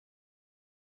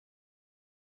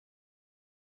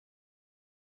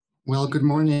Well, good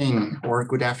morning, or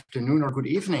good afternoon, or good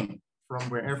evening from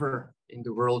wherever in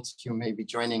the world you may be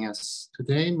joining us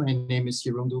today. My name is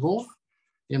Jeroen de Wolf.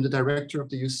 I am the director of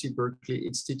the UC Berkeley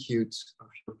Institute of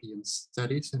European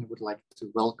Studies and would like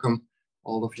to welcome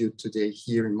all of you today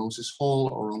here in Moses Hall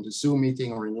or on the Zoom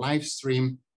meeting or in live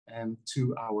stream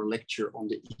to our lecture on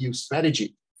the EU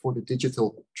strategy for the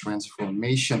digital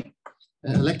transformation.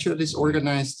 A lecture that is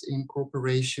organized in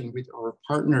cooperation with our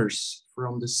partners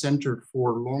from the Center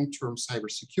for Long-Term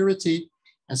Cybersecurity,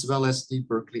 as well as the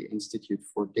Berkeley Institute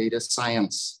for Data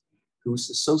Science,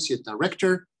 whose Associate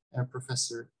Director,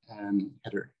 Professor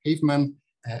Heather Haveman,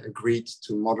 agreed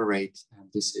to moderate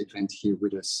this event here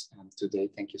with us today.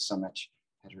 Thank you so much,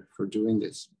 Heather, for doing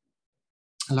this.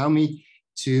 Allow me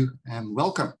to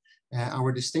welcome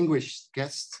our distinguished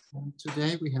guest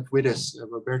today. We have with us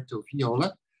Roberto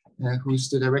Viola, who's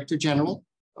the Director General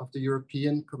of the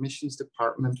European Commission's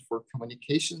Department for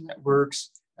Communication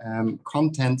Networks,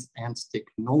 Content and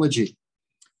Technology.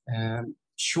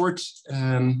 Short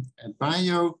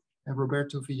bio,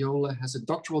 Roberto Viola has a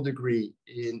doctoral degree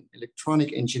in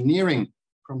electronic engineering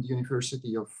from the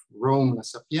University of Rome La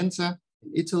Sapienza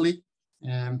in Italy.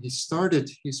 He started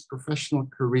his professional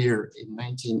career in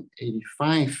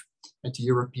 1985 at the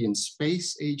European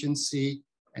Space Agency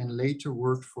and later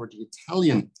worked for the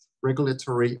Italian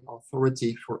Regulatory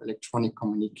Authority for Electronic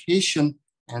Communication.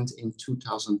 And in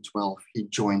 2012, he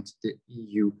joined the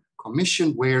EU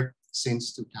Commission, where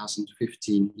since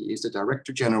 2015, he is the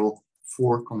Director General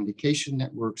for Communication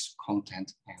Networks,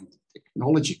 Content and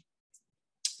Technology.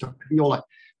 Dr. Viola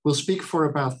will speak for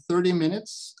about 30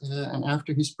 minutes. And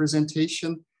after his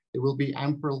presentation, there will be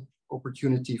ample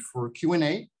opportunity for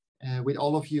Q&A with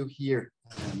all of you here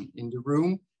in the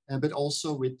room, but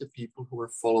also with the people who are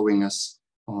following us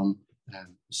on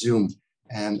Zoom.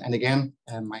 And again,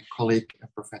 my colleague,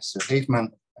 Professor Haveman,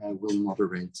 will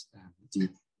moderate the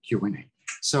Q&A.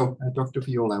 So, Dr.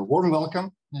 Viola, warm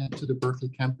welcome to the Berkeley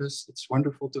campus. It's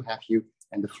wonderful to have you,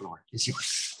 and the floor is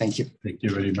yours. Thank you. Thank you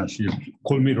very much. You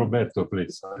call me Roberto,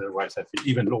 please. Otherwise, I feel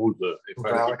even older.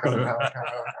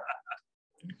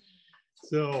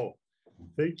 So,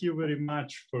 thank you very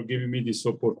much for giving me this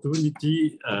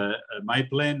opportunity. My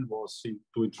plan was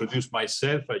to introduce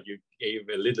myself. You gave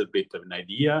a little bit of an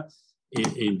idea.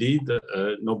 Indeed,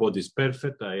 nobody's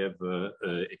perfect. I have a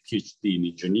PhD in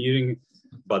engineering,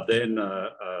 but then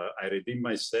I redeemed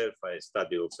myself. I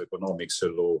studied also economics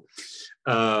and law.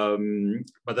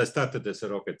 But I started as a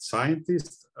rocket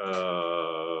scientist.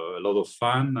 A lot of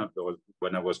fun.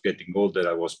 When I was getting older,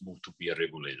 I was moved to be a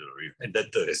regulator. And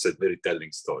that is a very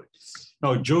telling story.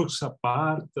 Now, jokes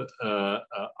apart,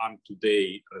 I'm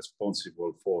today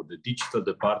responsible for the digital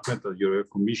department of the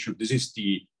European Commission. This is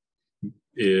the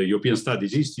European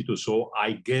Studies Institute. So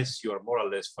I guess you are more or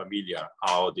less familiar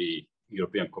how the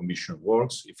European Commission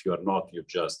works. If you are not, you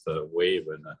just wave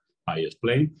and I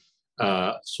explain.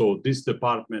 So this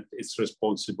department is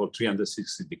responsible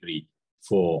 360 degrees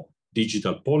for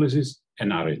digital policies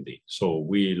and R&D. So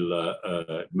we'll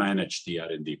manage the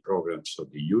R&D programs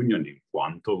of the Union in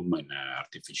quantum and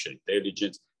artificial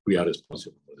intelligence. We are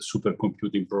responsible for the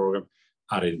supercomputing program,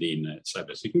 R&D in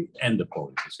cybersecurity, and the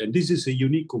policies. And this is a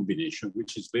unique combination,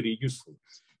 which is very useful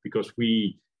because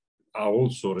we are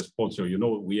also responsible. You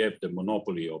know, we have the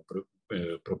monopoly of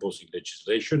proposing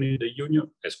legislation in the Union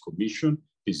as Commission.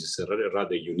 This is a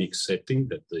rather unique setting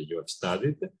that you have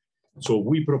studied. So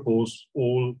we propose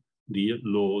all the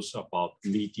laws about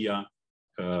media,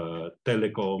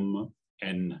 telecom,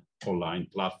 and online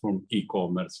platform,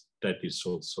 e-commerce, that is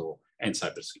also, and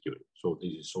cybersecurity. So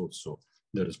this is also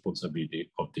the responsibility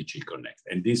of DG Connect.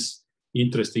 And this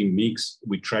interesting mix,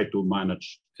 we try to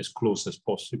manage as close as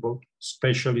possible,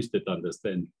 specialists that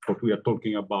understand what we are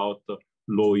talking about,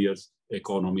 lawyers,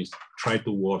 economists, try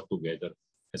to work together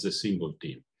as a single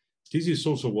team. This is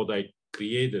also what I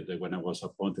created when I was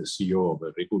appointed CEO of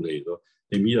a regulator.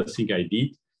 The immediate thing I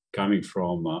did, coming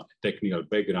from a technical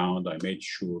background, I made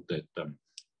sure that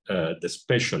the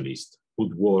specialists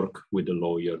would work with the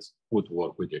lawyers, would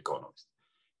work with the economists.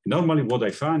 Normally, what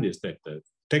I find is that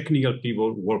technical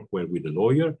people work well with the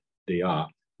lawyer. They are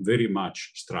very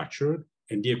much structured,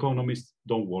 and the economists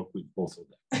don't work with both of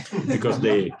them because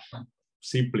they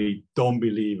simply don't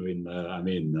believe in,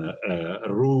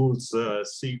 rules,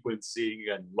 sequencing,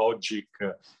 and logic.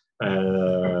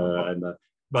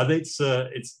 But it's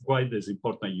quite as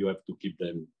important. You have to keep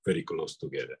them very close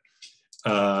together.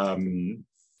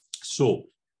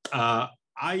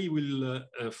 I will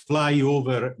fly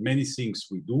over many things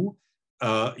we do.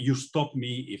 You stop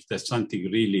me if there's something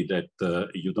really that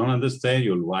you don't understand.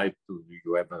 You'll write,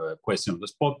 you have a question on the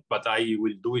spot, but I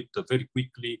will do it very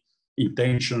quickly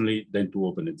intentionally than to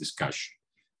open a discussion.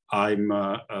 I'm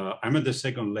at the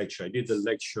second lecture. I did a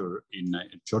lecture in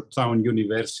Georgetown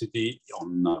University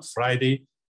on Friday,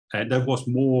 and that was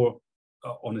more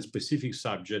on a specific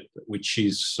subject, which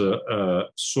is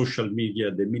social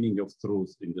media, the meaning of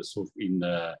truth in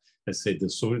the let's say the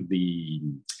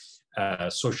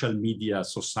social media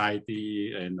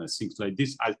society and things like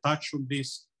this. I'll touch on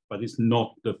this, but it's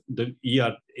not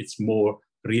here. It's more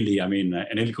really, I mean,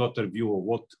 an helicopter view of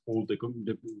what all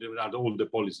the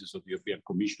policies of the European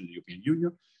Commission, the European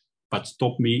Union. But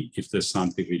stop me if there's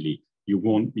something really you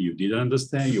didn't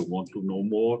understand, you want to know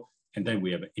more, and then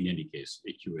we have, in any case,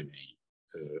 a Q&A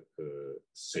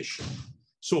session.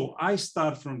 So I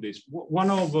start from this.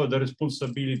 One of the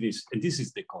responsibilities, and this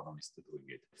is the economist doing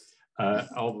it,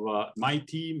 of my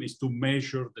team is to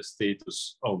measure the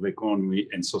status of economy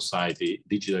and society,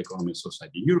 digital economy and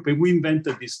society in Europe. And we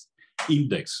invented this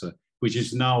index, which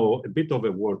is now a bit of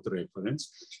a world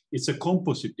reference. It's a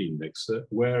composite index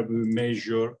where we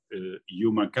measure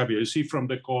human capital. You see from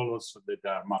the colors that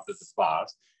are marked as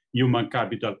bars, human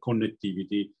capital,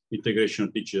 connectivity, integration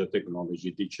of digital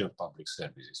technology, digital public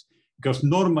services. Because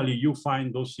normally you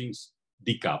find those things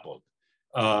decoupled.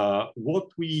 What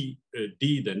we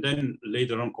did, and then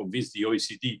later on convinced the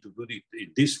OECD to do it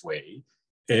in this way,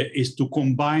 is to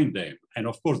combine them. And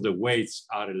of course, the weights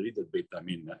are a little bit, I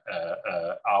mean,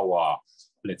 our,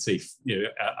 let's say,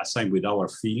 assigned with our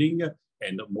feeling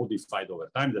and modified over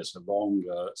time. There's a long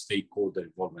stakeholder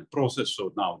involvement process.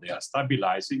 So now they are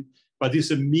stabilizing, but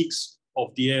it's a mix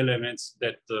of the elements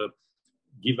that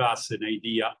give us an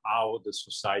idea how the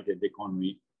society and the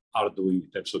economy are doing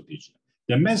in terms of digital.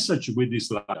 The message with this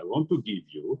slide I want to give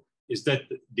you is that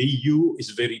the EU is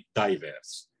very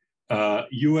diverse.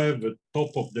 You have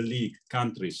top of the league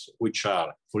countries which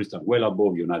are, for instance, well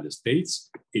above United States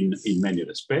in many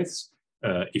respects.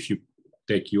 If you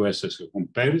take US as a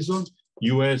comparison,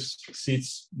 US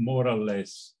sits more or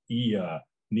less here,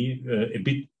 a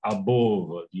bit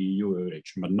above the EU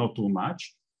average, but not too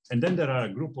much. And then there are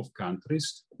a group of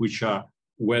countries which are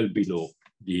well below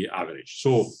the average.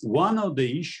 So one of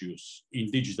the issues in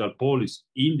digital policy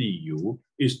in the EU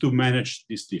is to manage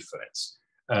this difference.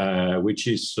 Which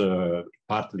is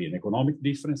partly an economic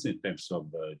difference in terms of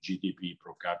GDP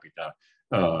per capita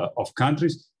of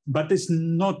countries, but it's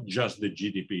not just the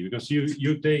GDP, because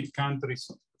you take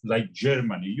countries like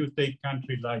Germany, you take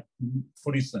countries like,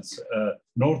 for instance,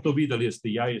 north of Italy is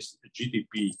the highest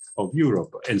GDP of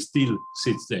Europe and still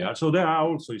sits there. So there are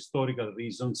also historical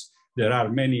reasons. There are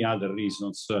many other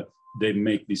reasons that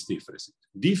make this difference.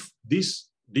 This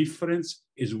difference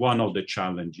is one of the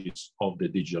challenges of the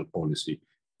digital policy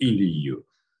in the EU.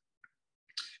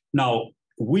 Now,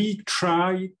 we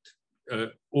tried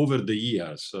over the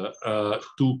years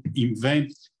to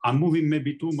invent, I'm moving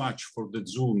maybe too much for the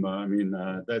Zoom. I mean,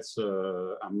 that's,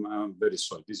 I'm very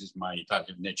sorry. This is my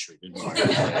Italian nature.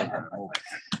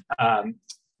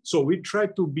 So we try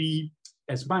to be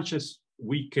as much as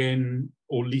we can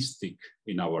holistic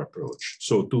in our approach.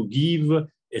 So to give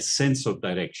a sense of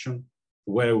direction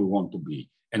where we want to be.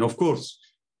 And of course,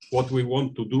 what we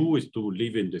want to do is to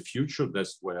live in the future.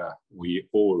 That's where we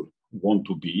all want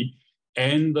to be.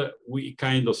 And we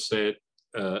kind of said,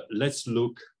 let's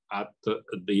look at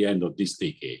the end of this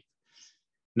decade.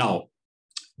 Now,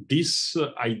 this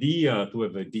idea to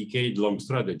have a decade-long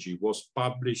strategy was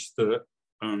published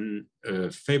on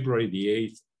February the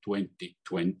 8th,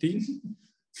 2020.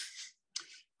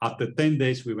 After 10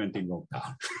 days, we went in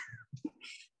lockdown.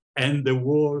 And the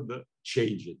world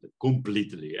changed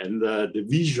completely. And the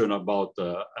vision about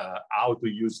how to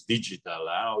use digital,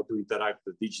 how to interact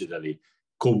digitally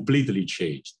completely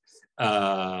changed.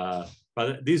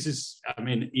 But this is, I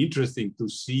mean, interesting to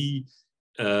see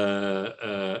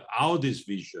how this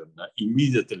vision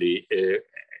immediately,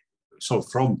 so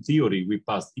from theory, we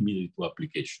passed immediately to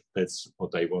application. That's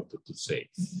what I wanted to say.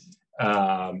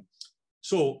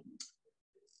 So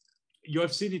you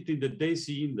have seen it in the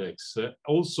DESI index,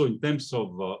 also in terms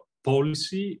of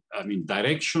policy, I mean,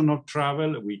 direction of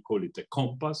travel, we call it a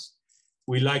compass.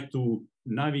 We like to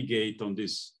navigate on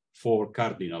these 4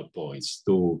 cardinal points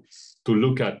to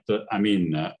look at, I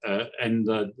mean, and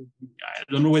I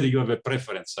don't know whether you have a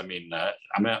preference. I mean,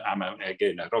 I'm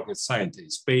again, a rocket scientist in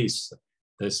space.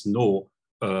 There's no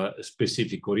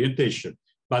specific orientation.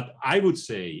 But I would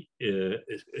say,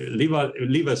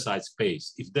 leave aside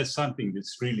space. If there's something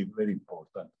that's really very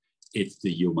important, it's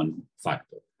the human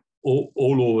factor. All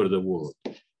over the world.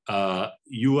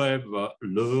 You have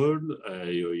learned,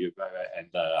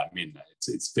 I mean,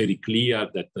 it's very clear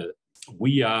that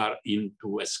we are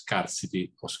into a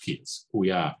scarcity of skills.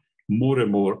 We are more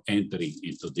and more entering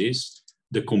into this.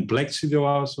 the complexity of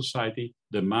our society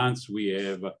demands we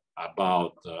have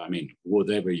about,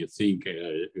 whatever you think,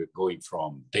 going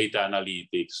from data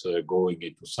analytics, going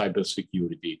into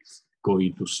cybersecurity, going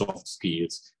into soft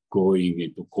skills, going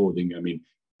into coding.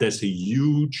 There's a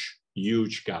huge,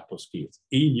 huge gap of skills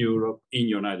in Europe, in the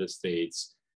United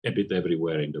States, a bit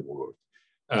everywhere in the world.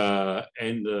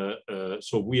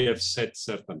 So we have set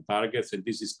certain targets, and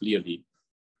this is clearly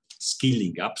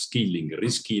skilling, upskilling,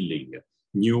 reskilling,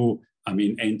 new,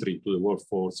 entry into the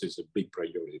workforce is a big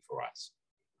priority for us.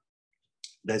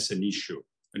 That's an issue,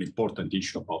 an important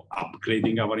issue about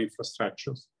upgrading our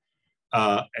infrastructures.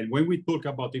 And when we talk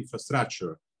about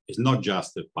infrastructure, it's not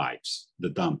just the pipes, the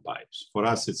dumb pipes. For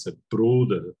us, it's a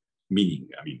broader meaning.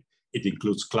 It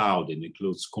includes cloud, it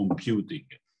includes computing,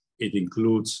 it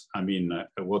includes,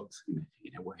 what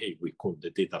in a way we call the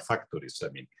data factories.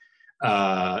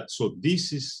 So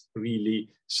this is really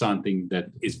something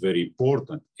that is very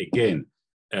important. Again,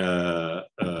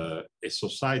 a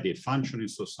society, a functioning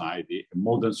society, a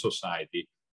modern society,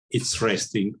 it's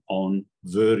resting on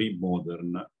very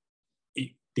modern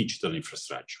digital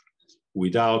infrastructure.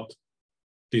 Without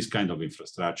this kind of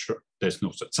infrastructure, there's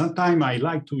no such. Sometimes I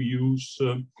like to use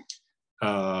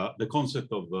the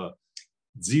concept of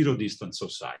zero distance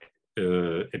society,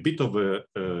 a bit of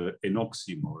an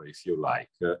oxymoron, if you like.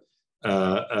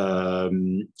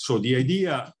 So the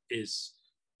idea is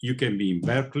you can be in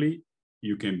Berkeley,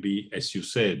 you can be, as you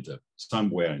said,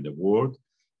 somewhere in the world.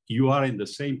 You are in the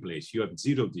same place, you have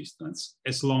zero distance,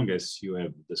 as long as you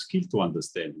have the skill to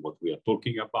understand what we are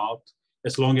talking about,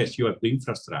 as long as you have the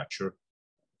infrastructure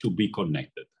to be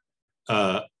connected.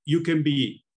 You can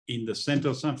be in the center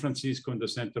of San Francisco, in the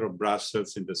center of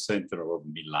Brussels, in the center of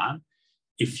Milan.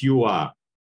 If you are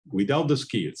without the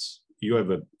skills, you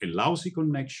have a lousy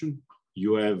connection,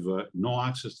 you have no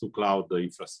access to cloud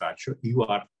infrastructure, you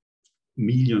are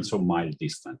millions of miles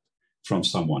distant from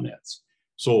someone else.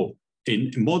 So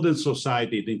in modern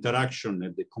society, the interaction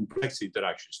and the complex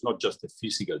interaction is not just the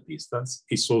physical distance,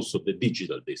 it's also the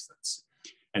digital distance.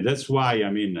 And that's why,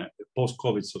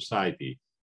 post-COVID society,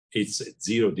 it's a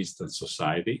zero distance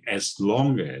society, as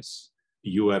long as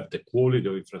you have the quality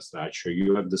of infrastructure,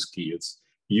 you have the skills,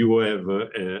 you have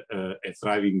a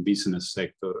thriving business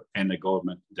sector and a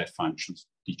government that functions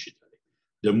digitally.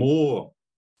 The more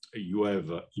you have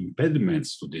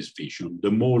impediments to this vision, the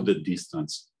more the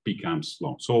distance becomes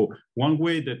long. So one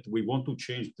way that we want to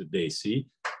change the DESI,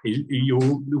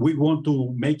 we want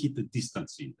to make it a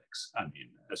distance index.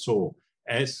 So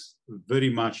as very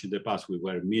much in the past we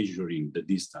were measuring the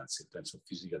distance in terms of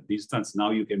physical distance,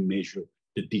 now you can measure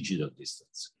the digital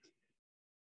distance.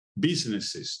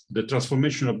 Businesses, the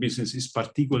transformation of business is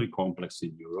particularly complex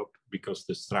in Europe because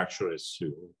the structure, as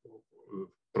you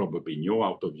probably know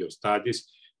out of your studies,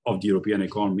 of the European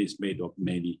economy is made of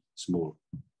many small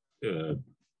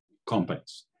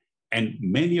companies. And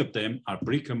many of them are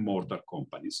brick and mortar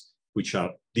companies, which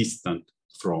are distant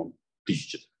from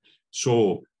digital.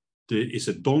 So it's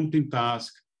a daunting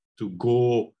task to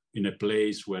go in a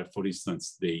place where, for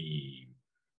instance, they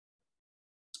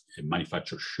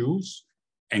manufacture shoes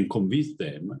and convince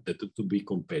them that to be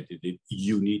competitive,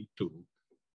 you need to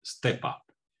step up.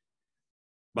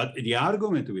 But the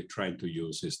argument we're trying to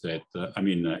use is that,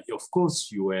 of course,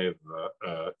 you have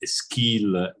a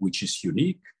skill which is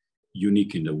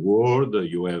unique in the world,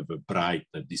 you have bright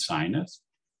designers,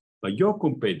 but your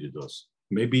competitors,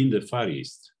 maybe in the Far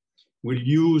East, will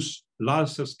use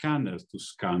laser scanners to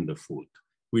scan the food,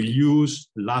 will use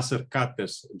laser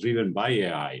cutters driven by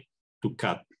AI to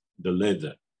cut the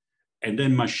leather, and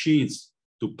then machines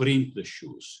to print the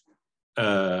shoes.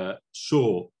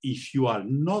 So if you are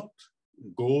not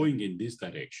going in this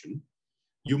direction,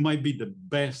 you might be the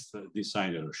best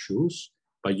designer of shoes,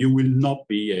 but you will not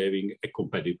be having a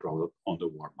competitive product on the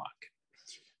world market.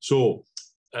 So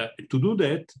to do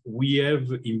that, we have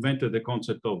invented the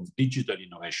concept of digital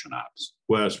innovation hubs,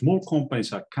 where small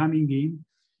companies are coming in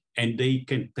and they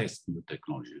can test new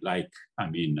technology, like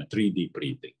 3D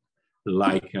printing,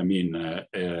 like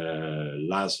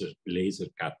laser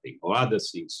cutting, or other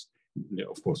things.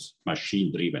 Of course,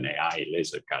 machine-driven AI,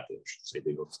 laser cutting, I should say,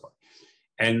 they also.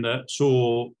 And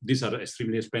so these are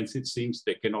extremely expensive things.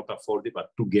 They cannot afford it, but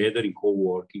together in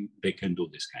co-working, they can do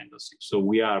this kind of thing. So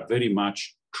we are very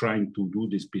much trying to do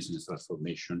this business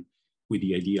transformation with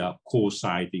the idea of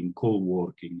co-siting,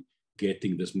 co-working,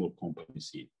 getting the small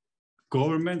companies in.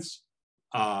 Governments,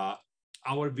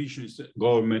 our vision is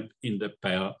government in the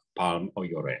palm of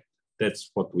your hand.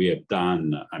 That's what we have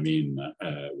done,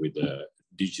 with the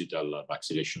digital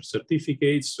vaccination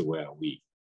certificates, where we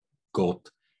got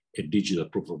a digital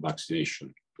proof of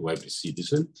vaccination to every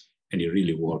citizen, and it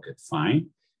really worked fine.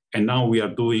 And now we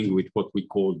are doing with what we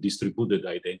call distributed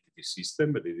identity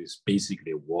system. It is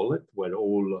basically a wallet where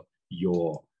all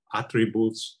your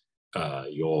attributes,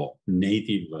 your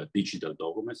native digital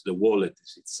documents, the wallet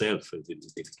is itself an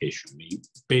identification mean,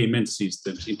 payment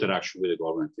systems, interaction with the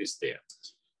government is there.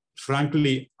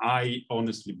 Frankly, I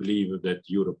honestly believe that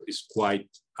Europe is quite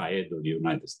ahead of the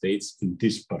United States in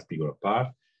this particular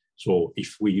part. So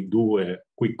if we do a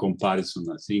quick comparison,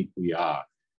 I think we are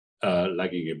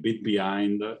lagging a bit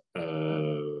behind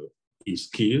in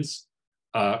skills.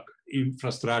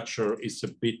 Infrastructure is a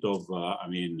bit of,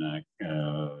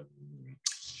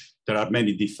 there are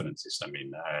many differences. I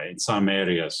mean, in some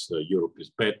areas, Europe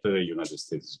is better, United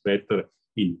States is better.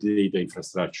 In data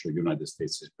infrastructure, United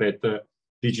States is better.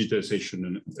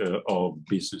 Digitalization of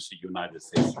business in United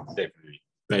States is definitely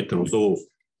better, although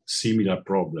similar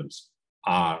problems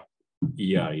are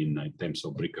here in terms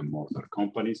of brick and mortar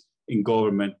companies. In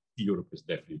government, Europe is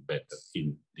definitely better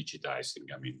in digitizing,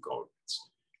 governments.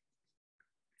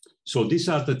 So these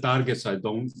are the targets. I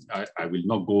will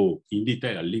not go in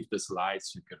detail. I'll leave the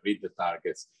slides. You can read the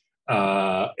targets.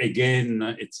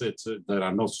 Again, there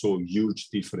are not so huge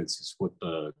differences with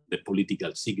the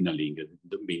political signaling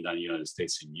being done in the United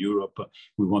States and Europe.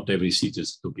 We want every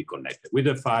citizen to be connected with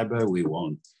the fiber. We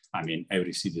want,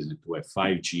 every citizen to have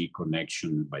 5G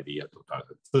connection by the year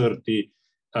 2030.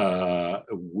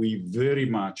 We very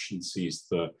much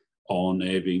insist on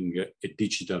having a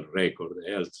digital record,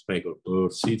 a health record per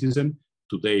citizen.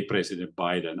 Today, President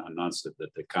Biden announced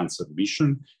that the cancer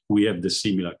mission, we have the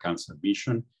similar cancer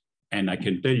mission. And I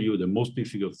can tell you the most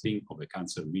difficult thing of a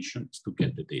cancer mission is to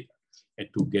get the data and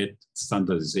to get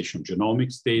standardization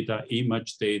genomics data,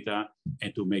 image data,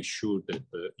 and to make sure that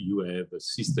you have a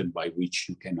system by which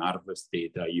you can harvest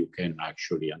data, you can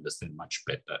actually understand much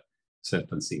better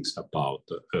certain things about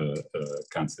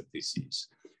cancer disease.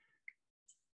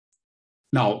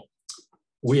 Now,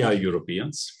 we are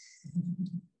Europeans.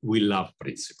 We love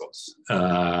principles.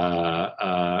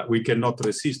 We cannot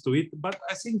resist to it, but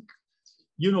I think,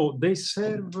 they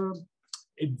serve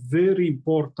a very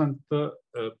important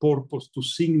purpose to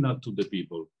signal to the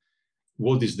people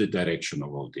what is the direction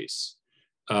of all this.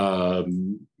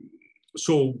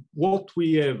 So what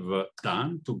we have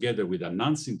done together with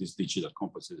announcing this digital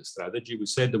compass strategy, we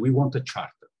said that we want a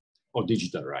charter of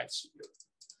digital rights.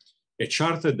 A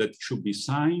charter that should be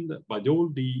signed by all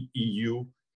the EU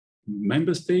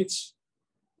member states,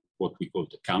 what we call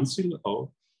the Council,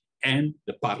 and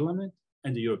the Parliament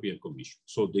and the European Commission.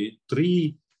 So the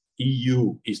three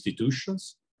EU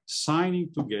institutions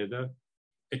signing together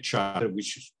a charter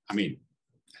which is,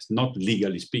 it's not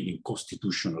legally speaking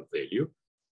constitutional value,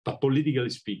 but politically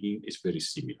speaking is very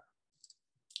similar.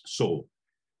 So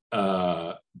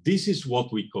this is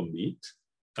what we commit.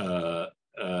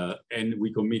 And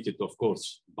we committed, of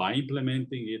course, by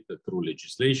implementing it through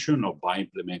legislation or by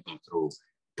implementing through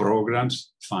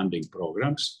programs, funding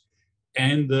programs.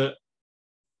 And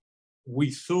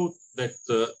we thought that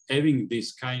having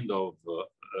this kind of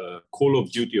call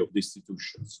of duty of the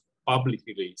institutions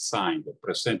publicly signed and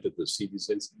presented to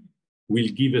citizens will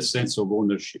give a sense of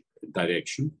ownership and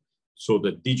direction, so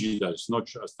that digital is not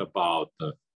just about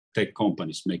tech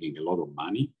companies making a lot of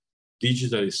money.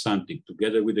 Digital is something,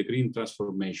 together with the green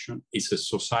transformation, is a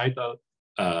societal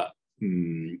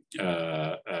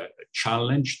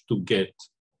challenge to get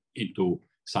into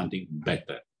something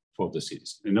better for the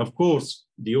citizens. And of course,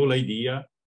 the whole idea,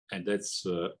 and that's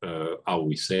how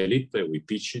we sell it, we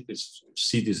pitch it, is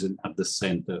citizen at the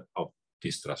center of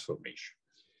this transformation.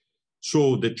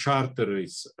 So the charter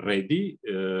is ready.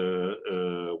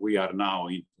 We are now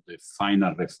into the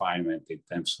final refinement in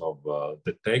terms of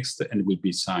the text, and will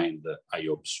be signed, I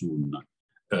hope, soon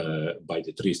by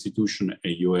the three institutions.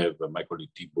 And you have my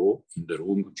colleague Thibault in the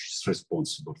room, which is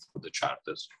responsible for the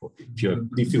charters. So if you have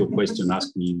a difficult question,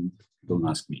 ask me, don't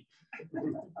ask me.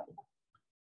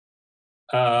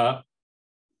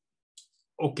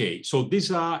 Okay, so this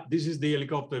is the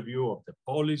helicopter view of the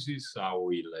policies, how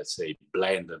we, let's say,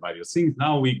 blend the various things.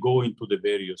 Now we go into the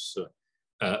various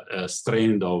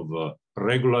strand of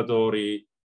regulatory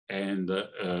and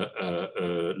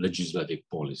legislative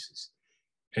policies.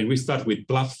 And we start with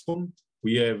platform.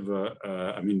 We have,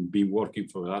 been working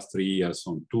for the last 3 years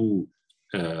on two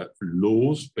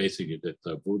laws, basically,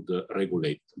 that would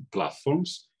regulate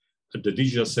platforms, the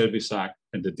Digital Service Act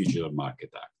and the Digital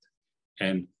Market Act.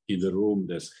 And in the room,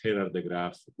 there's Gerard de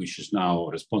Graaf, which is now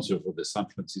responsible for the San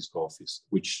Francisco office,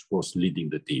 which was leading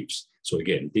the teams. So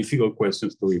again, difficult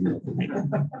questions to him.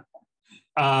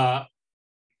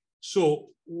 So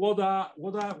what are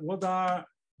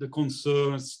the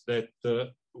concerns that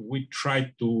we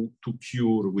try to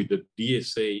cure with the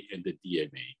DSA and the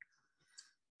DMA?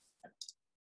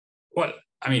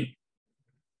 I mean,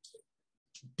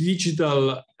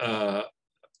 digital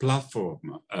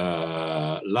platform,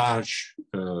 large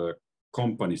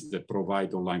companies that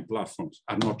provide online platforms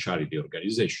are not charity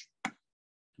organizations.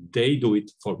 They do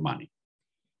it for money.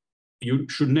 You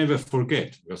should never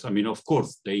forget, because I mean, of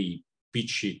course, they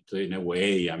pitch it in a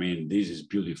way. I mean, this is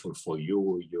beautiful for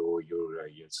you.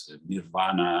 It's a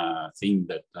nirvana thing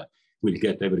that will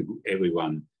get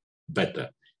everyone better.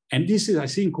 And this is, I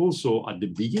think, also at the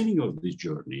beginning of this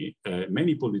journey,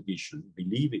 many politicians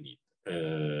believe in it.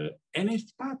 And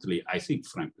it's partly, I think,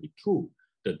 frankly, true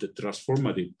that the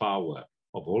transformative power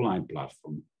of online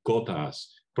platform got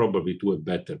us probably to a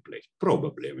better place.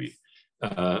 Probably, I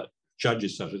mean,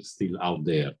 judges are still out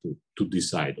there to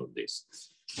decide on this.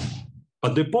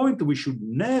 But the point we should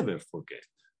never forget,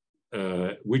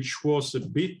 which was a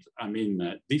bit, I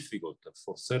mean, difficult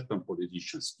for certain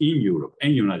politicians in Europe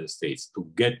and United States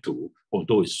to get to,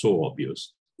 although it's so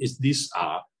obvious, is these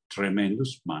are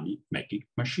tremendous money-making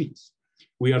machines.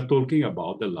 We are talking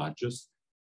about the largest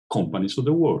companies of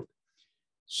the world.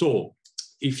 So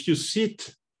if you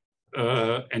sit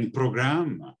and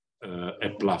program a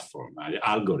platform,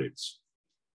 algorithms,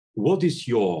 what is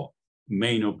your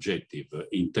main objective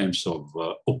in terms of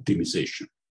optimization?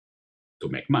 To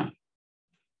make money.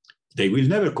 They will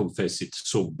never confess it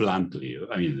so bluntly,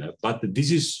 I mean, but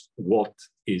this is what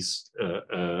is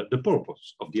the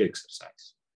purpose of the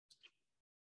exercise.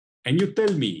 And you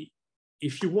tell me,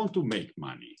 if you want to make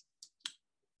money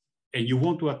and you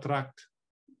want to attract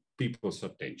people's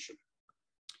attention,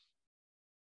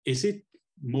 is it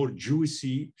more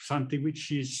juicy, something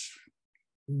which is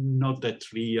not that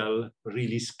real,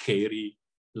 really scary,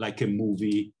 like a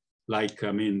movie? Like,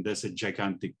 I mean, there's a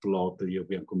gigantic plot, the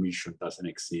European Commission doesn't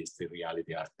exist, in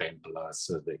reality are Templars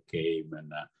that came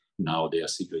and now they are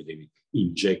secretly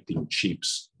injecting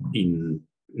chips in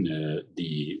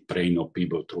the brain of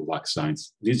people through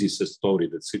vaccines. This is a story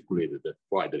that circulated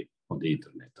widely on the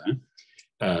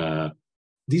internet.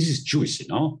 This is juicy,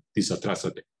 no? This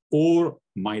atrocity. Or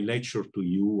my lecture to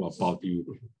you about you,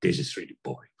 this is really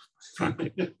boring,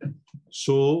 frankly.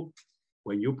 So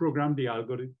when you program the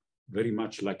algorithm, very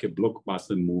much like a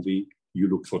blockbuster movie, you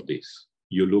look for this.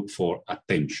 You look for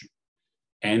attention.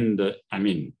 And I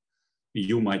mean,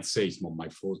 you might say it's not my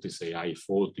fault, it's AI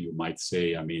fault. You might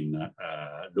say, I mean,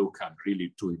 look, I'm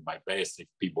really doing my best. If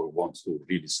people want to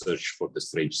really search for the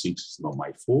strange things, it's not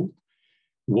my fault.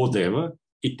 Whatever,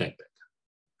 it happened.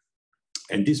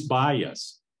 And this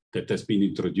bias that has been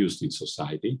introduced in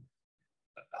society,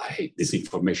 this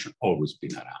information always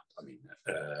been around. I mean,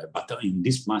 but in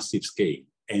this massive scale,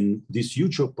 and these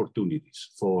huge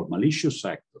opportunities for malicious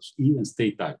actors, even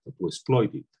state actors, to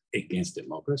exploit it against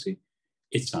democracy,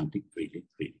 it's something really,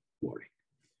 really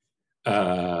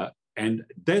worrying. And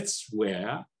that's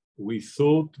where we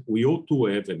thought we ought to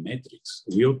have a matrix,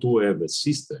 we ought to have a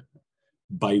system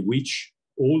by which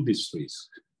all these risks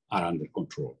are under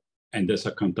control, and there's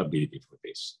accountability for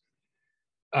this.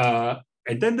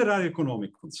 And then there are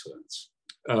economic concerns.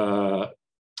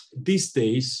 These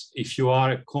days, if you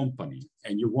are a company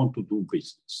and you want to do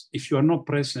business, if you are not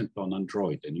present on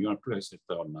Android and you are present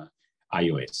on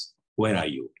iOS, where are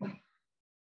you?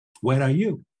 Where are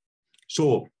you?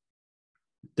 So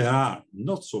there are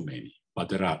not so many, but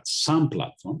there are some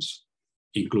platforms,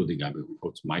 including, I mean,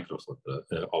 Microsoft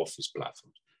Office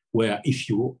platforms, where if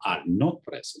you are not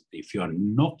present, if you are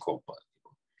not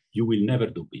compatible, you will never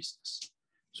do business.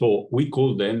 So we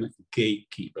call them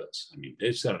gatekeepers. I mean,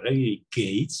 there's really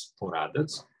gates for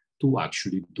others to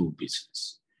actually do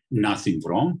business. Nothing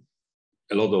wrong.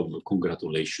 A lot of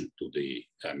congratulations to the,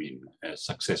 I mean,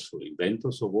 successful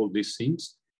inventors of all these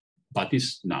things, but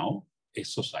it's now a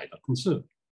societal concern.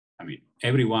 I mean,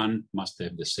 everyone must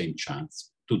have the same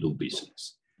chance to do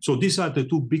business. So these are the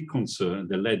two big concerns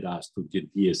that led us to the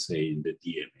DSA and the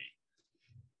DMA.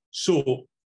 So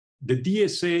the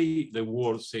DSA, the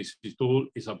word says it all,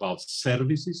 is about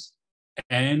services,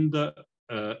 and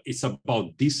it's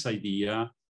about this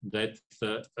idea that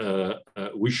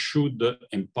we should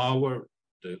empower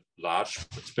the large,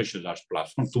 especially large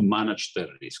platforms, to manage their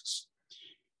risks.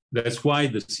 That's why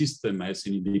the system has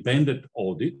an independent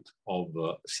audit of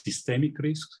systemic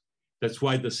risks. That's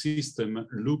why the system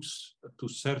looks to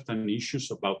certain issues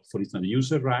about, for instance,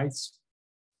 user rights.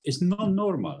 It's not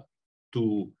normal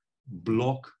to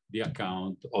block the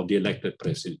account of the elected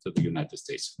president of the United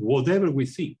States. Whatever we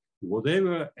think,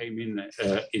 whatever, I mean,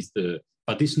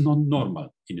 but it's not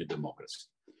normal in a democracy.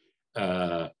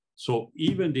 So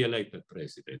even the elected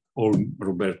president or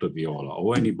Roberto Viola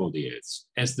or anybody else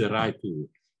has the right to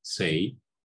say,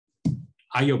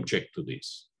 I object to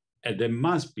this. And there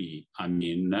must be, I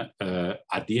mean,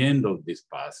 at the end of this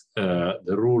path,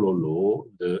 the rule of law,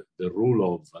 the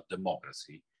rule of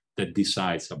democracy that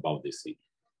decides about this thing.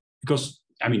 Because,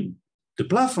 I mean, the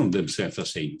platform themselves are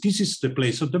saying, this is the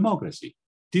place of democracy.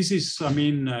 This is, I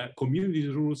mean, community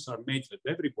rules are made that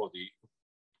everybody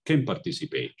can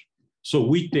participate. So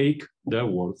we take their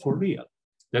word for real.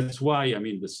 That's why, I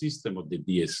mean, the system of the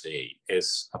DSA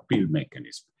has appeal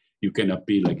mechanism. You can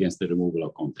appeal against the removal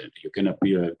of content. You can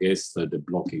appeal against the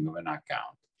blocking of an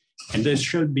account. And there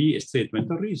shall be a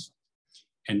statement of reason.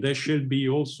 And there shall be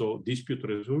also dispute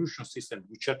resolution systems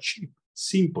which are cheap,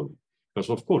 simple. Because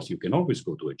of course, you can always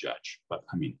go to a judge. But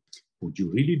I mean, would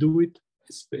you really do it?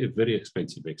 It's a very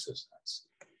expensive exercise.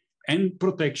 And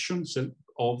protections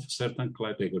of certain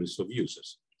categories of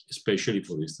users, especially,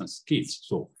 for instance, kids.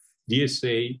 So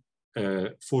DSA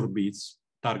forbids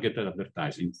targeted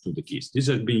advertising to the kids. This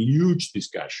has been huge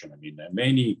discussion. I mean,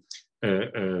 many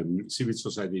civil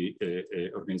society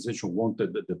organizations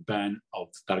wanted the ban of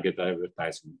targeted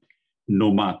advertising,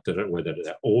 no matter whether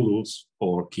they're adults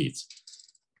or kids.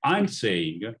 I'm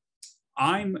saying,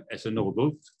 as an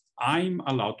adult, I'm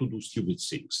allowed to do stupid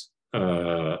things.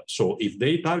 So if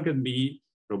they target me,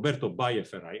 Roberto, buy a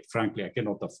Ferrari. Frankly, I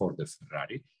cannot afford a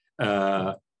Ferrari.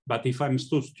 But if I'm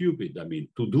so stupid, I mean,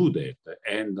 to do that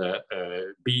and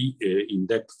be in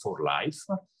debt for life,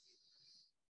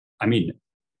 I mean,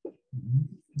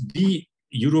 the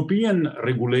European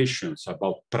regulations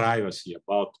about privacy,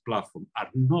 about platform are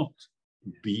not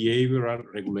behavioral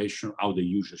regulation how the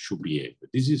user should behave.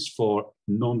 This is for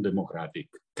non-democratic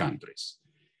countries.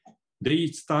 They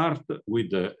start with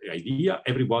the idea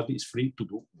everybody is free to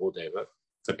do whatever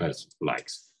the person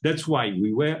likes. That's why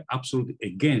we were absolutely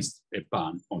against a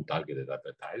ban on targeted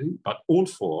advertising, but all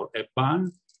for a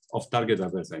ban of targeted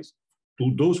advertising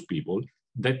to those people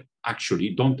that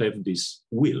actually don't have this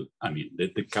will, I mean,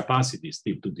 the capacity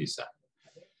still to decide.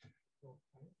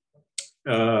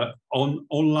 On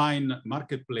online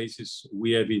marketplaces,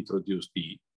 we have introduced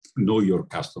the know your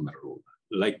customer rule,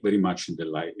 like very much in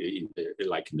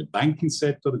the banking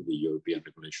sector, the European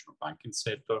regulation of banking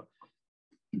sector.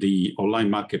 The online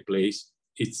marketplace,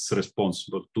 it's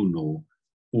responsible to know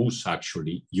who's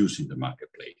actually using the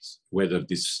marketplace, whether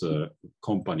this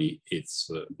company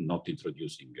is not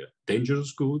introducing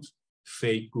dangerous goods,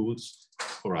 fake goods,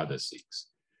 or other things.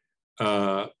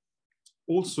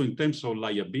 Also, in terms of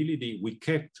liability, we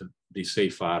kept the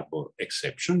safe harbor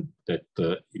exception. That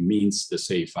it means the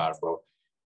safe harbor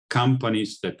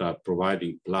companies that are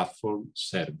providing platform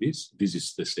service, this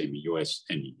is the same in US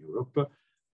and in Europe,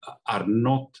 are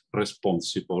not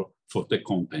responsible for the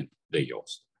content they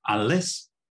host, unless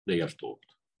they are told.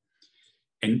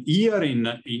 And here in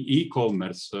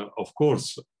e-commerce, of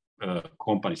course,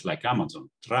 companies like Amazon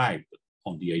thrived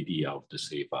on the idea of the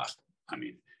safe harbor. I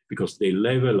mean, because the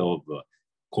level of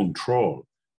control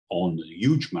on a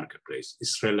huge marketplace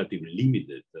is relatively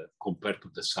limited compared to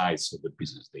the size of the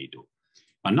business they do.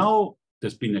 But now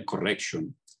there's been a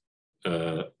correction,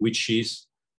 which is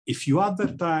if you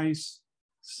advertise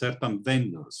certain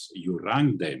vendors, you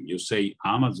rank them, you say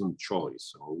Amazon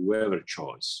choice or whoever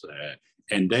choice,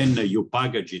 and then you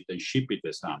package it and ship it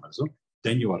as Amazon,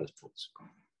 then you are responsible.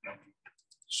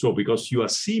 So because you are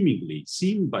seemingly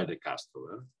seen by the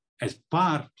customer as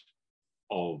part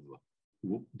of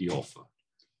the offer.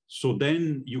 So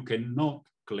then you cannot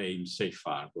claim safe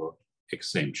harbor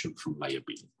exemption from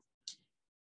liability.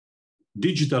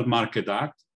 Digital Market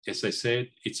Act, as I said,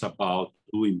 it's about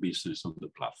doing business on the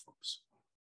platforms.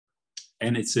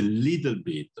 And it's a little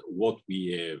bit what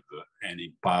we have, and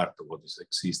in part what is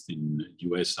existing in the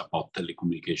US about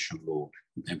telecommunication law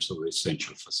in terms of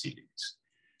essential facilities.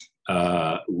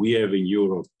 We have in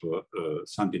Europe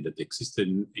something that existed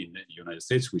in the United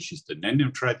States, which is the net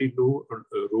neutrality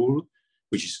rule,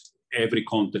 which is every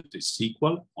content is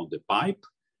equal on the pipe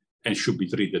and should be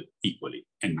treated equally.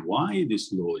 And why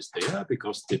this law is there?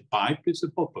 Because the pipe is a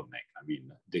bottleneck. I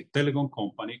mean, the telecom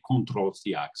company controls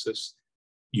the access,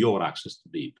 your access to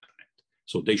the internet.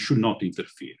 So they should not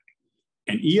interfere.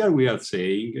 And here we are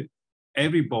saying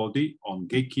everybody on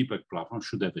gatekeeper platform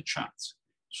should have a chance.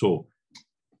 So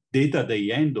data they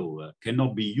handle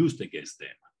cannot be used against them.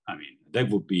 I mean, that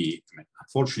would be,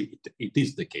 unfortunately, it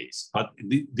is the case, but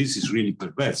this is really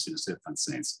perverse in a certain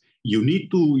sense. You need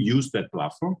to use that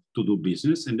platform to do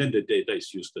business, and then the data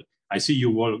is used. I see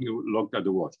you looked at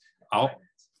the watch.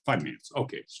 5 minutes,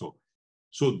 okay. So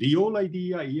the whole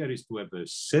idea here is to have a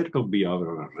set of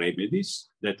behavioral remedies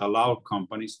that allow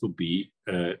companies to be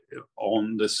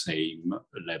on the same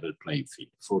level playing field.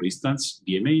 For instance,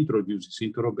 DMA introduces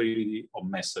interoperability of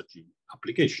messaging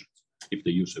applications if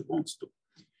the user wants to.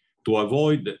 to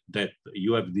avoid that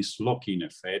you have this lock-in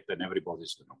effect and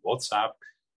everybody's on WhatsApp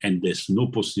and there's no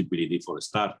possibility for a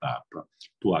startup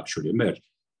to actually emerge.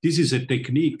 This is a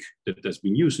technique that has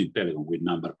been used in telecom with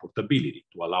number portability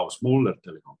to allow smaller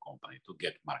telecom companies to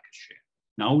get market share.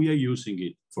 Now we are using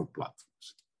it for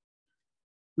platforms.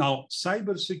 Now,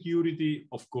 cybersecurity,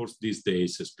 of course, these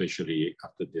days, especially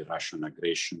after the Russian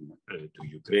aggression to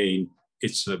Ukraine,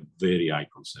 it's a very high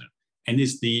concern. And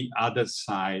it's the other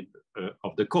side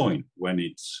of the coin. When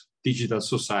it's digital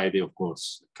society, of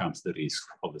course, comes the risk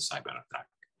of the cyber attack.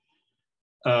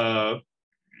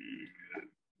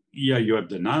 Yeah, you have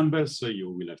the numbers, so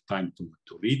you will have time to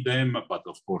read them, but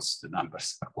of course, the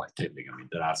numbers are quite telling. I mean,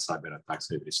 there are cyber attacks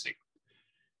every second.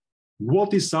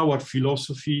 What is our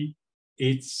philosophy?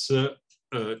 It's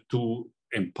to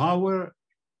empower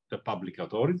the public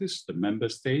authorities, the member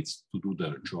states, to do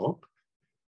their job,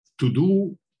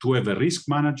 to have a risk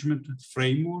management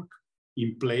framework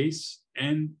in place,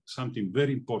 and something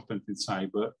very important in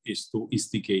cyber is to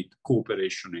instigate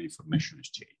cooperation and information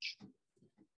exchange.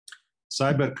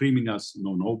 Cyber criminals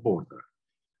know no border.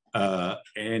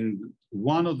 And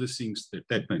one of the things that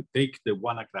happened, take the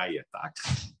WannaCry attack,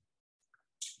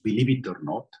 believe it or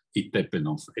not, it happened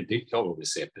it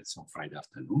always happens on Friday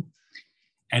afternoon.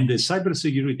 And the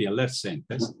cybersecurity alert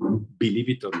centers, believe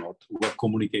it or not, were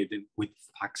communicating with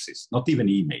faxes, not even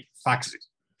email, faxes.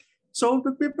 So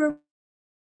the people,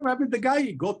 I mean, the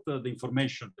guy got the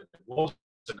information that there was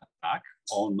an attack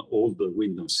on all the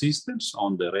Windows systems,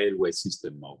 on the railway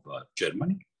system of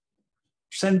Germany,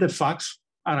 send the fax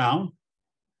around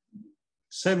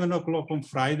 7 o'clock on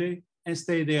Friday and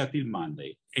stay there till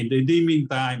Monday. And in the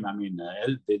meantime, I mean,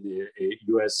 the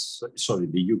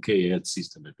UK health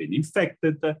system has been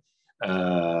infected,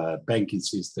 banking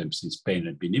systems in Spain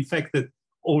have been infected,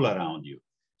 all around you.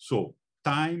 So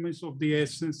time is of the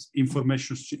essence,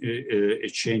 information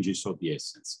exchange is of the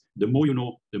essence. The more you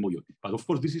know, the more you. But of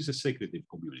course, this is a secretive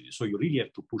community, so you really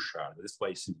have to push hard. That's why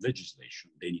it's in legislation,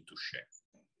 they need to share.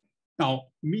 Now,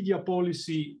 media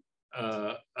policy,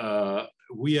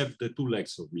 we have the two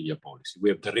legs of media policy. We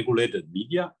have the regulated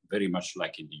media, very much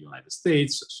like in the United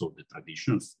States, so the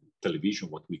traditional television,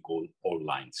 what we call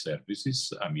online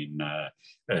services, I mean,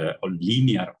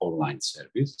 linear online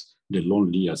service. The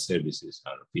non-linear services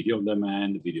are video on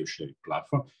demand, video sharing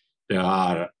platform. There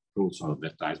are rules on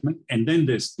advertisement. And then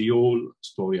there's the whole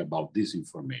story about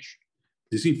disinformation.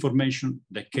 Disinformation,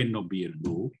 there cannot be a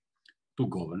law to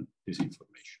govern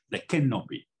disinformation. There cannot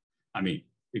be. I mean,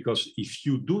 because if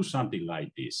you do something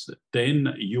like this,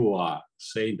 then you are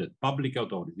saying that public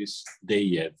authorities,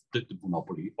 they have the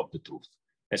monopoly of the truth.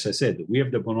 As I said, we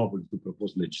have the monopoly to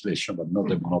propose legislation, but not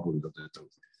the monopoly of the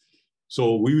truth.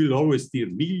 So we will always steer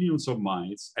millions of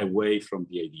miles away from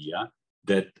the idea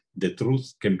that the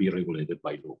truth can be regulated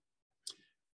by law.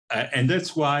 And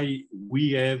that's why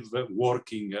we have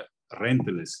working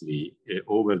relentlessly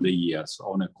over the years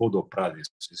on a code of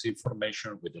practices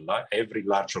information with every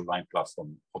large online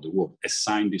platform of the world has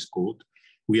signed this code.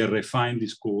 We have refined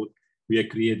this code. We have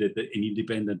created an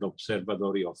independent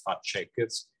observatory of fact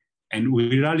checkers. And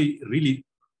we really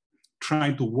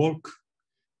trying to walk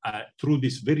through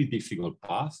this very difficult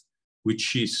path,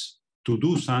 which is to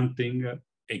do something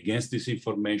against this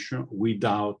information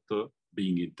without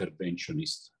being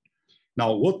interventionist.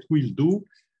 Now, what we'll do,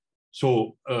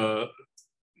 so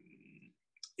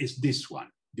is this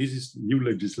one. This is new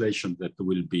legislation that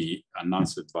will be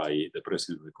announced by the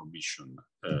President of the Commission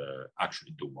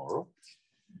actually tomorrow.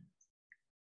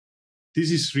 This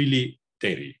is really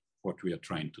Terry, what we are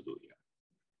trying to do here.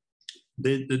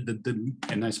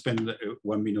 And I spend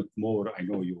 1 minute more. I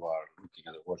know you are looking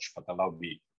at the watch, but allow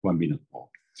me 1 minute more.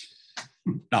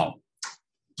 Now,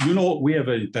 you know, we have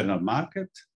an internal market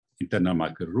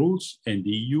rules, and the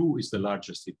EU is the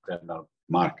largest internal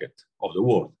market of the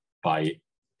world by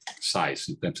size,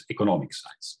 in terms of economic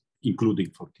size,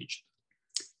 including for digital.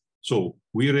 So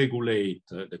we regulate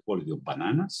the quality of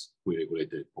bananas, we regulate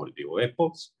the quality of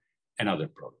apples and other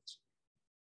products.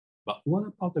 But what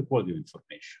about the quality of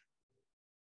information?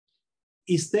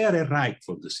 Is there a right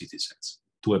for the citizens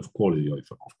to have quality of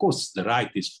information? Of course, the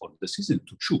right is for the citizen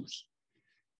to choose.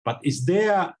 But is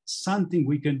there something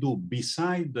we can do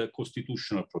beside the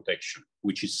constitutional protection,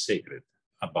 which is sacred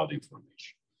about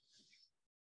information?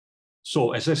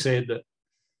 So, as I said,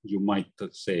 you might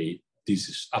say this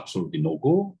is absolutely no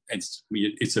go, and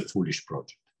it's a foolish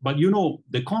project. But you know,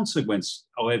 the consequence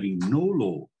of having no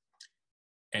law,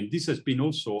 and this has been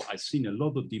also, I've seen a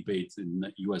lot of debates in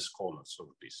US scholars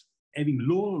over this, having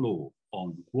no law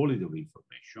on quality of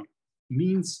information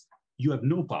means you have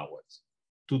no powers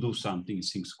to do something,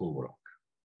 things go wrong.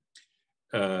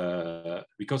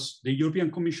 because the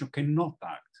European Commission cannot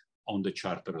act on the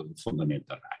Charter of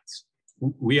Fundamental Rights.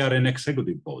 We are an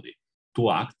executive body. To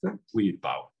act, we need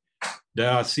power. There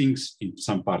are things in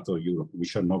some parts of Europe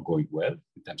which are not going well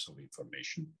in terms of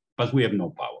information, but we have no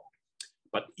power.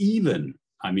 But even,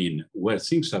 I mean, where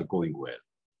things are going well,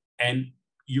 and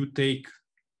you take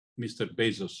Mr.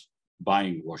 Bezos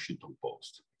buying Washington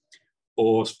Post,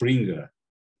 or Springer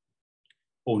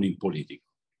owning Politico,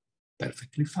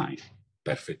 perfectly fine,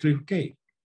 perfectly okay,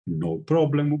 no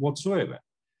problem whatsoever.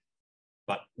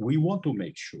 But we want to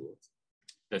make sure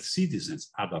that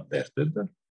citizens are alerted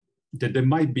that there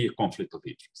might be a conflict of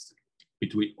interest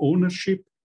between ownership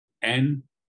and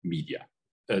media,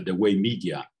 the way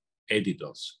media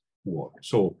editors work.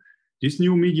 So this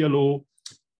new media law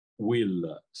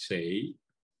will say,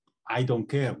 I don't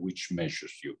care which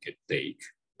measures you can take,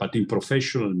 but in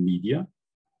professional media,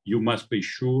 you must be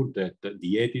sure that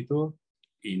the editor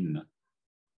in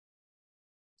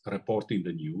reporting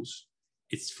the news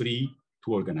is free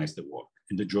to organize the work,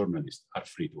 and the journalists are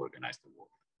free to organize the work.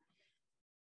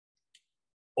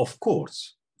 Of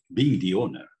course, being the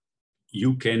owner,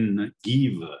 you can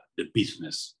give the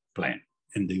business plan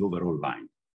and the overall line.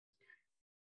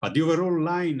 But the overall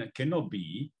line cannot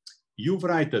be, you've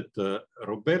write that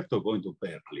Roberto going to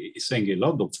Berkeley is saying a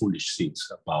lot of foolish things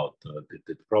about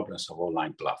the problems of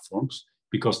online platforms,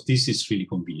 because this is really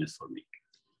convenient for me.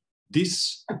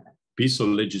 This piece of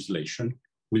legislation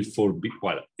will forbid,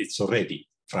 well, it's already,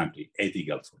 frankly,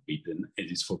 ethical forbidden,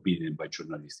 and it's forbidden by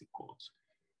journalistic codes.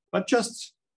 But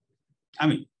just, I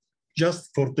mean,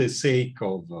 just for the sake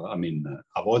of,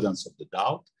 avoidance of the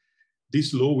doubt,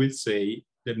 this law will say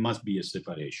there must be a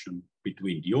separation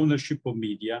between the ownership of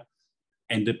media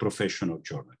and the professional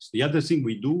journalists. The other thing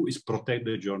we do is protect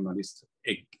the journalists,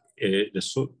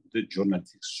 the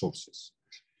journalistic sources,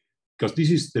 because this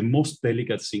is the most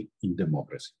delicate thing in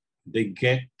democracy. They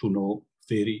get to know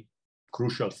very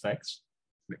crucial facts,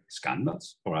 like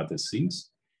scandals or other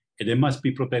things, and they must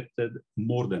be protected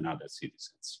more than other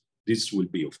citizens. This will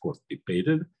be, of course,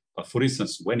 debated, but for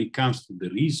instance, when it comes to the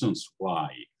reasons why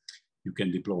you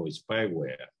can deploy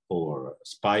spyware or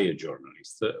spy a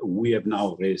journalist, we have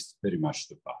now raised very much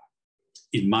the bar.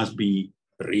 It must be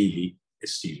really a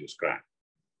serious crime,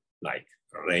 like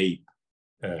rape,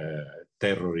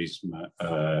 terrorism,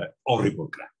 horrible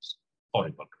crimes.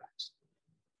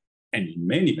 And in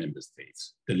many member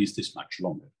states, the list is much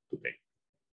longer today.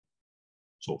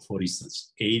 So for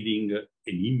instance, aiding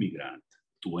an immigrant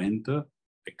to enter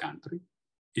a country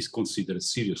is considered a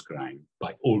serious crime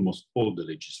by almost all the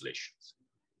legislations.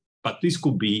 But this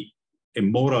could be a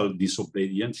moral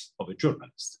disobedience of a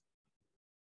journalist.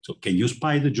 So can you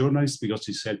spy the journalist because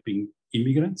he's helping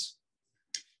immigrants?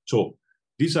 So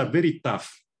these are very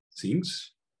tough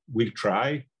things. We'll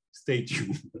try, stay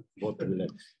tuned.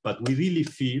 But we really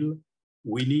feel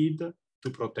we need to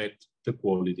protect the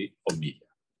quality of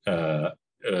media.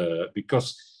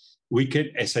 Because we can,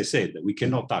 as I said, we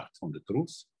cannot act on the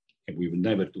truth, and we will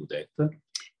never do that.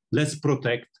 Let's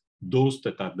protect those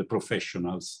that are the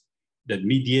professionals that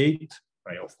mediate.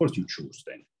 Right? Of course, you choose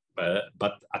them,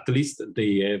 but at least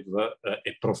they have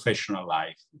a professional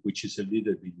life, which is a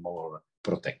little bit more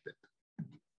protected.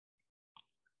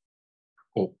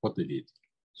 Oh, what they did.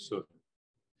 So,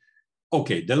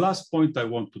 okay, the last point I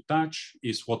want to touch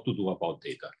is what to do about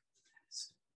data.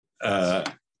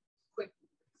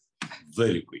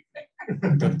 Very quick,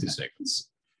 30 seconds.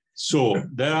 So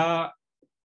there are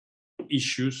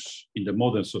issues in the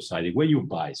modern society. When you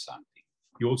buy something,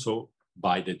 you also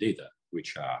buy the data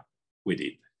which are with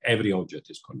it. Every object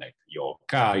is connected. Your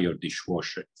car, your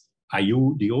dishwasher. Are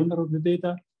you the owner of the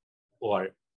data, or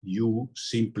you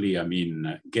simply,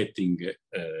 getting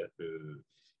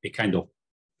a kind of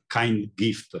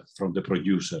gift from the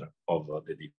producer of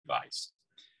the device?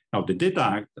 Now, the Data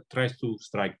Act tries to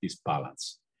strike this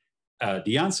balance.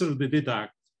 The answer of the Data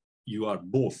Act, you are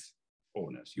both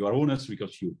owners. You are owners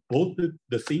because you bought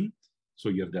the thing, so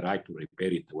you have the right to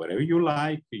repair it wherever you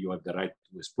like. You have the right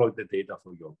to exploit the data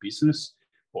for your business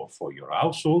or for your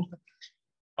household.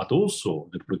 But also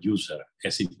the producer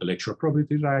has intellectual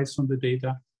property rights on the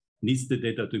data, needs the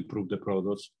data to improve the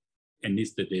products, and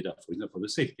needs the data, for example, for the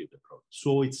safety of the product.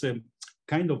 So it's a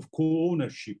kind of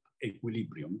co-ownership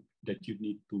equilibrium that you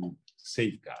need to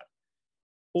safeguard.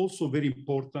 Also very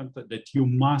important that you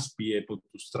must be able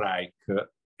to strike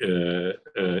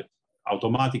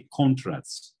automatic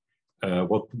contracts,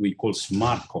 what we call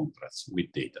smart contracts with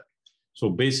data. So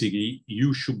basically,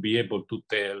 you should be able to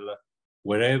tell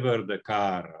wherever the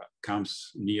car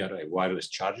comes near a wireless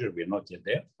charger, we're not yet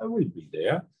there, I will be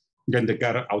there. Then the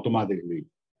car automatically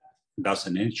does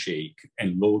an handshake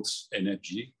and loads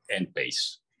energy and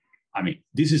pays. I mean,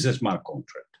 this is a smart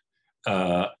contract.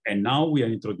 And now we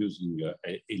are introducing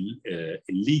a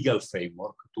legal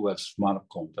framework to have smart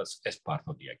contracts as part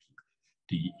of the acquis,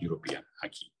 the European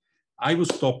acquis. I will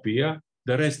stop here.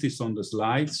 The rest is on the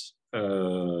slides.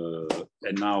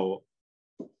 And now,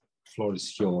 floor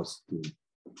is yours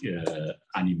to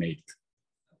animate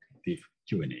the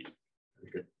Q&A.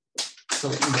 So,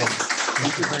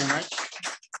 thank you very much.